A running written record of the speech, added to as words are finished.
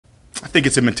think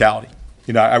it's a mentality.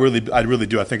 You know, I really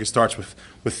do. I think it starts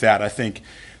with that. I think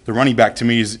the running back to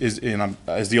me is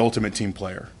the ultimate team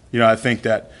player. You know, I think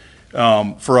that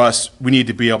for us, we need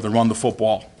to be able to run the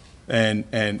football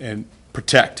and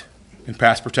protect in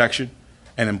pass protection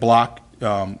and in block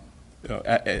in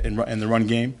the run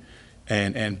game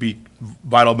and be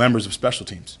vital members of special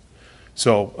teams.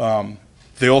 So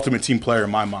the ultimate team player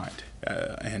in my mind.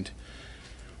 And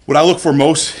what I look for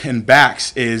most in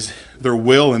backs is their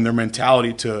will and their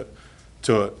mentality to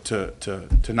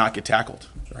not get tackled,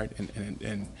 right,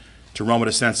 and to run with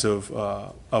a sense of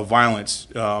violence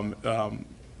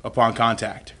upon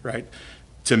contact, right.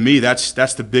 To me, that's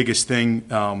the biggest thing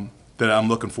that I'm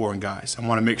looking for in guys. I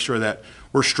want to make sure that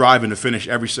we're striving to finish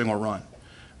every single run.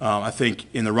 I think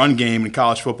in the run game in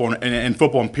college football and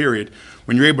football in period,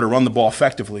 when you're able to run the ball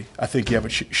effectively, I think you have a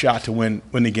shot to win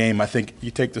the game. I think you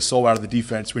take the soul out of the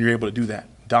defense when you're able to do that,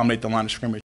 dominate the line of scrimmage.